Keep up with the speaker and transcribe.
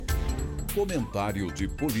Comentário de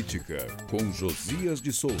política com Josias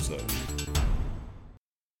de Souza.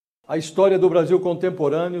 A história do Brasil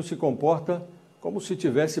contemporâneo se comporta como se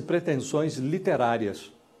tivesse pretensões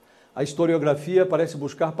literárias. A historiografia parece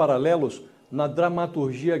buscar paralelos na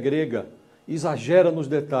dramaturgia grega, exagera nos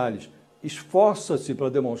detalhes, esforça-se para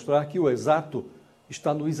demonstrar que o exato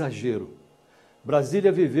está no exagero.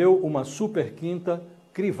 Brasília viveu uma superquinta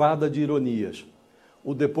crivada de ironias.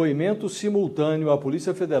 O depoimento simultâneo à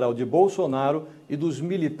Polícia Federal de Bolsonaro e dos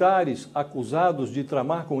militares acusados de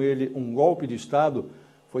tramar com ele um golpe de Estado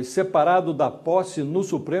foi separado da posse no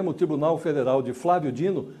Supremo Tribunal Federal de Flávio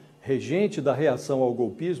Dino, regente da reação ao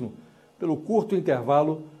golpismo, pelo curto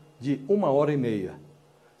intervalo de 1h30.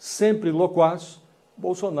 Sempre loquaz,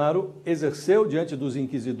 Bolsonaro exerceu diante dos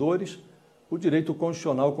inquisidores o direito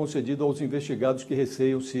constitucional concedido aos investigados que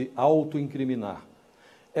receiam se autoincriminar.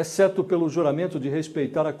 Exceto pelo juramento de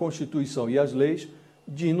respeitar a Constituição e as leis,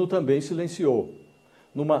 Dino também silenciou.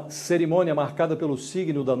 Numa cerimônia marcada pelo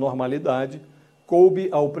signo da normalidade, coube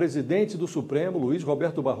ao presidente do Supremo, Luiz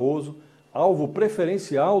Roberto Barroso, alvo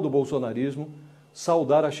preferencial do bolsonarismo,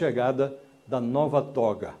 saudar a chegada da nova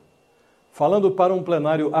toga. Falando para um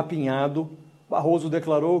plenário apinhado, Barroso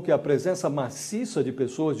declarou que a presença maciça de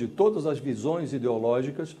pessoas de todas as visões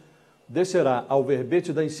ideológicas descerá ao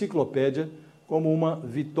verbete da enciclopédia como uma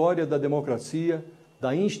vitória da democracia,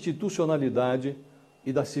 da institucionalidade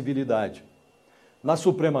e da civilidade. Na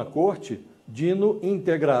Suprema Corte, Dino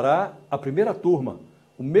integrará a primeira turma,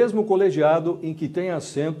 o mesmo colegiado em que tem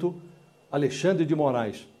assento Alexandre de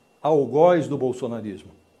Moraes, algoz do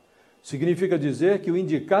bolsonarismo. Significa dizer que o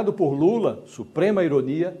indicado por Lula, suprema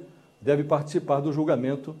ironia, deve participar do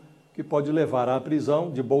julgamento que pode levar à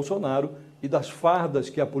prisão de Bolsonaro e das fardas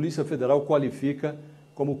que a Polícia Federal qualifica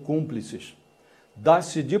como cúmplices.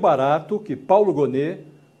 Dá-se de barato que Paulo Gonet,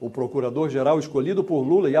 o procurador-geral escolhido por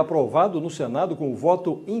Lula e aprovado no Senado com o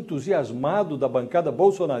voto entusiasmado da bancada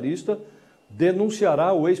bolsonarista,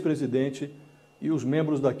 denunciará o ex-presidente e os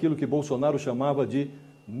membros daquilo que Bolsonaro chamava de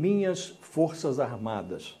minhas Forças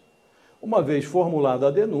Armadas. Uma vez formulada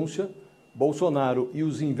a denúncia, Bolsonaro e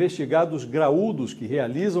os investigados graúdos que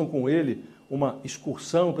realizam com ele uma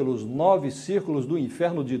excursão pelos 9 círculos do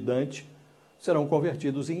inferno de Dante serão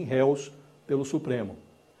convertidos em réus pelo Supremo.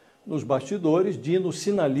 Nos bastidores, Dino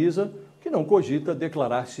sinaliza que não cogita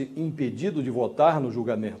declarar-se impedido de votar no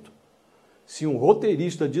julgamento. Se um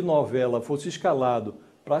roteirista de novela fosse escalado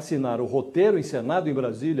para assinar o roteiro encenado em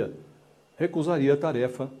Brasília, recusaria a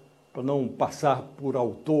tarefa para não passar por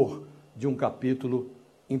autor de um capítulo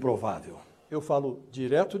improvável. Eu falo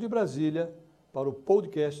direto de Brasília para o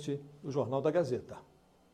podcast do Jornal da Gazeta.